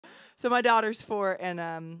So my daughter's 4, and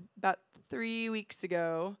about 3 weeks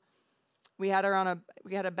ago, we had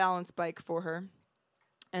a balance bike for her.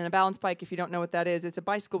 And a balance bike, if you don't know what that is, it's a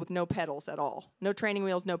bicycle with no pedals at all. No training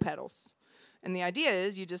wheels, no pedals. And the idea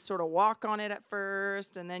is you just sort of walk on it at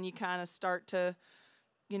first, and then you kind of start to,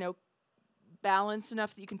 you know, balance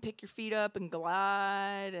enough that you can pick your feet up and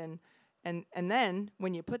glide. And then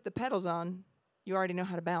when you put the pedals on, you already know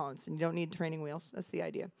how to balance, and you don't need training wheels. That's the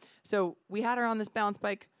idea. So we had her on this balance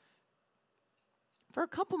bike for a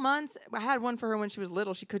couple months. I had one for her when she was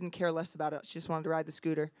little. She couldn't care less about it. She just wanted to ride the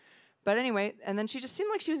scooter. But anyway, and then she just seemed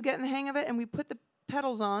like she was getting the hang of it, and we put the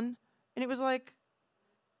pedals on, and it was like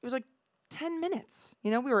 10 minutes.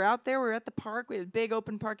 You know, we were out there, we were at the park, we had a big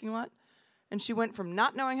open parking lot, and she went from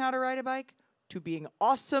not knowing how to ride a bike to being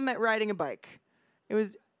awesome at riding a bike. It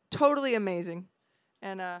was totally amazing.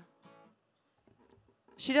 And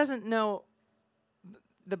she doesn't know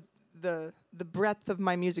the breadth of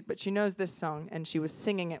my music, but she knows this song, and she was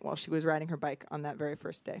singing it while she was riding her bike on that very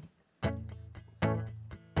first day.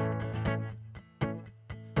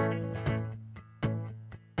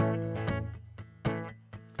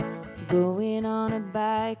 Going on a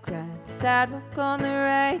bike ride, sidewalk on the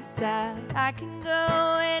right side, I can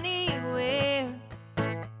go anywhere.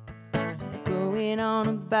 Going on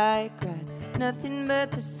a bike ride, nothing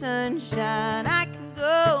but the sunshine, I can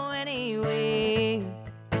go anywhere.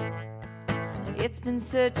 It's been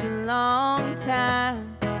such a long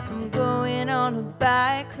time, I'm going on a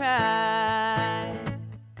bike ride.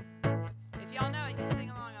 If y'all know it, you sing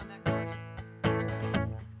along on that chorus.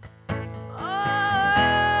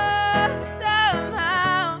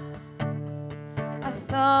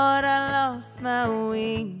 Thought I lost my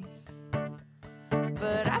wings,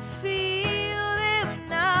 but I feel them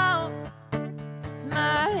now as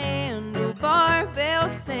my handlebar-bell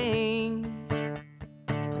sings.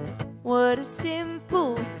 What a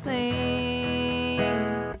simple thing.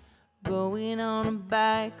 Going on a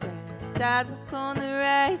bike ride, sidewalk on the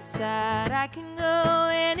right side, I can go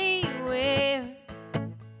anywhere.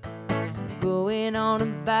 Going on a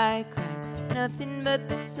bike ride, nothing but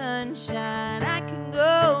the sunshine, I can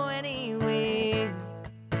go anywhere.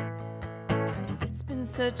 It's been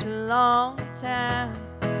such a long time,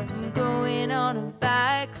 I'm going on a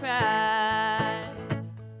bike ride.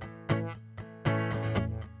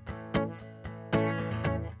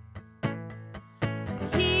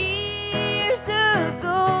 Years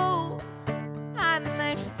ago, I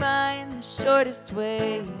might find the shortest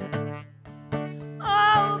way.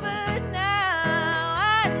 Oh, but now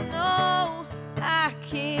I know I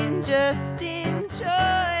can just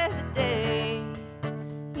enjoy the day.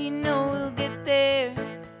 You know we'll get there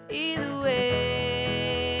either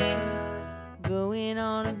way. Going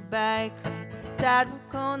on a bike ride,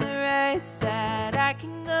 sidewalk on the right side, I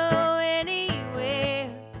can go anywhere.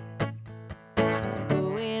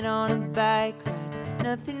 Going on a bike ride,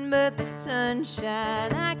 nothing but the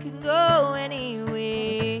sunshine, I can go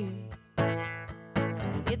anywhere.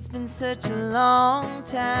 It's been such a long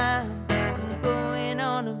time, I'm going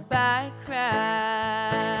on a bike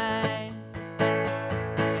ride.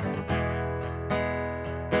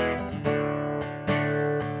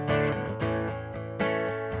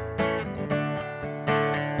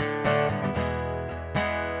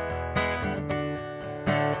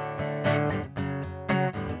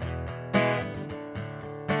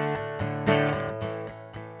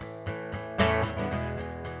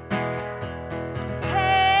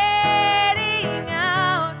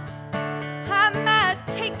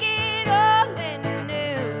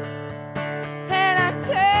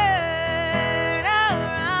 Turn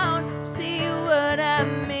around, see what I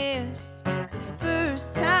missed the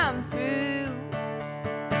first time through.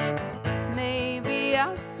 Maybe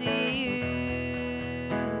I'll see you.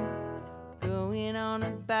 Going on a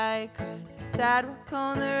bike ride, sidewalk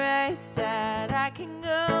on the right side, I can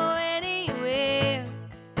go anywhere.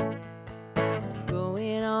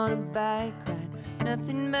 Going on a bike ride,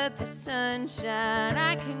 nothing but the sunshine,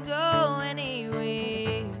 I can go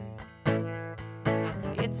anywhere.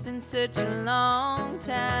 It's been such a long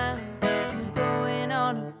time, I'm going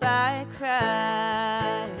on a bike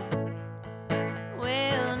ride.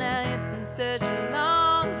 Well, now it's been such a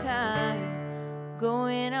long time,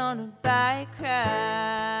 going on a bike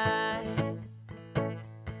ride.